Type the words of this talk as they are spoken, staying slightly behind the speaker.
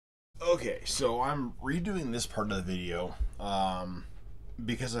Okay, so I'm redoing this part of the video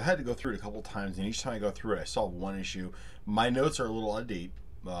because I've had to go through it a couple times, and each time I go through it, I solve one issue. My notes are a little out of date,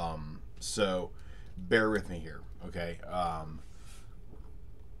 so bear with me here, okay?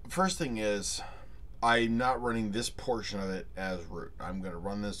 First thing is, I'm not running this portion of it as root. I'm going to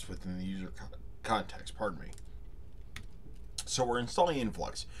run this within the user context, pardon me. So we're installing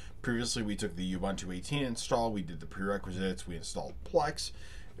Influx. Previously, we took the Ubuntu 18 install, we did the prerequisites, we installed Plex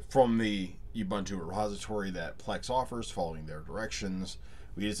from the Ubuntu repository that Plex offers, following their directions.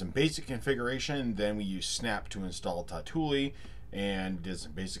 We did some basic configuration, then we used snap to install Tatuli, and did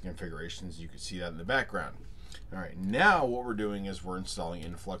some basic configurations. You can see that in the background. All right, now what we're doing is we're installing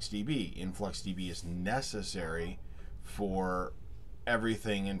InfluxDB. InfluxDB is necessary for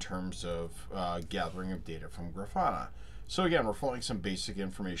everything in terms of gathering of data from Grafana. So again, we're following some basic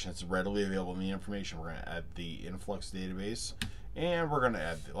information. It's readily available in the information. We're going to add the Influx database, and we're going to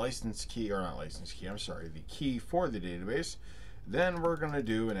add the license key, or not license key, I'm sorry, the key for the database. Then we're going to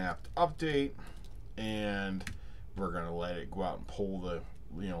do an apt update, and we're going to let it go out and pull the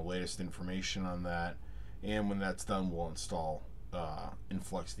latest information on that. And when that's done, we'll install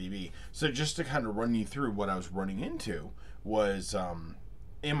InfluxDB. So just to kind of run you through what I was running into was,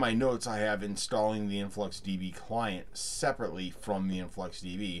 in my notes, I have installing the InfluxDB client separately from the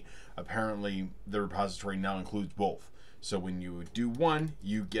InfluxDB. Apparently, the repository now includes both. So when you do one,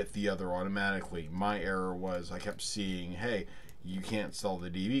 you get the other automatically. My error was I kept seeing, hey, you can't install the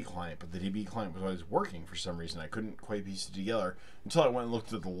DB client, but the DB client was always working for some reason. I couldn't quite piece it together until I went and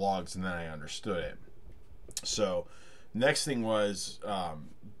looked at the logs, and then I understood it. So next thing was,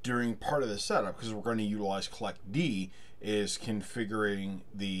 during part of the setup, because we're going to utilize collectd, is configuring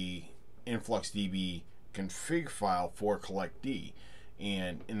the InfluxDB config file for collectd.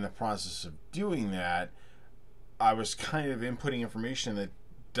 And in the process of doing that, I was kind of inputting information that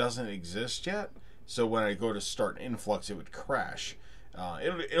doesn't exist yet. So when I go to start Influx, it would crash.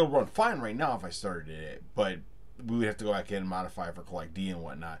 It'll run fine right now if I started it, but we would have to go back in and modify for collectd and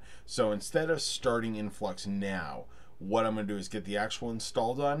whatnot. So instead of starting Influx now, what I'm going to do is get the actual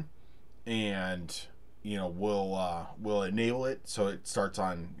install done, and we'll enable it so it starts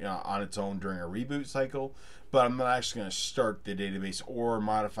on its own during a reboot cycle. But I'm not actually going to start the database or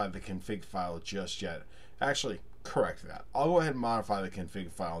modify the config file just yet. Actually, correct that. I'll go ahead and modify the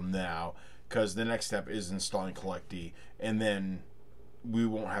config file now, because the next step is installing collectd, and then we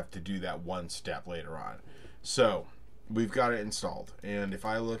won't have to do that one step later on. So we've got it installed, and if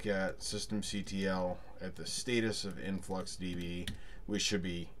I look at systemctl at the status of InfluxDB, we should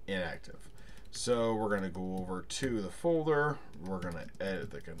be inactive. So we're going to go over to the folder, we're going to edit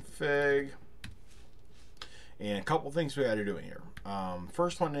the config, and a couple things we got to do in here.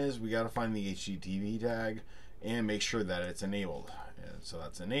 First one is we got to find the HTTP tag and make sure that it's enabled. And so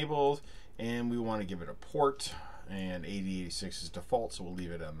that's enabled, and we want to give it a port, and 8086 is default, so we'll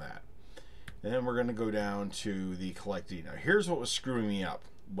leave it on that. Then we're going to go down to the collectd. Now here's what was screwing me up.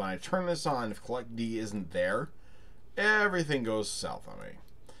 When I turn this on, if collectd isn't there, everything goes south on me.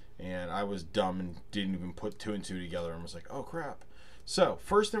 And I was dumb and didn't even put two and two together and was like, oh crap. So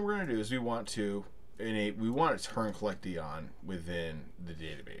first thing we're going to do is we want to turn collectd on within the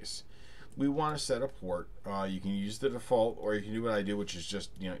database. We want to set a port. You can use the default, or you can do what I do, which is just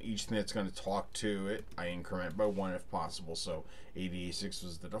each thing that's going to talk to it, I increment by 1 if possible. So 8086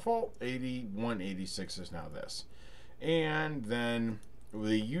 was the default, 8186 is now this. And then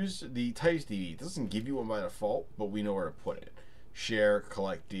we use the types DB. It doesn't give you one by default, but we know where to put it. Share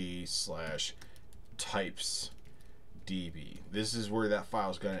collectd / types DB. This is where that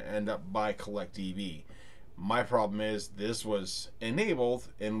file is going to end up by collectdb. My problem is this was enabled,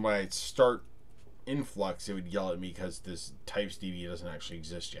 and when I start Influx, it would yell at me because this types DB doesn't actually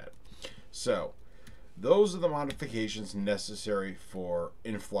exist yet. So those are the modifications necessary for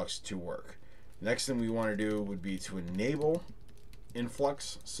Influx to work. Next thing we want to do would be to enable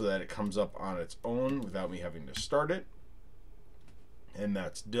Influx so that it comes up on its own without me having to start it. And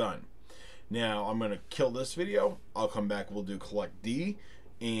that's done. Now I'm going to kill this video. I'll come back, we'll do collectd.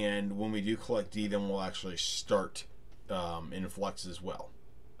 And when we do collectd, then we'll actually start Influx as well.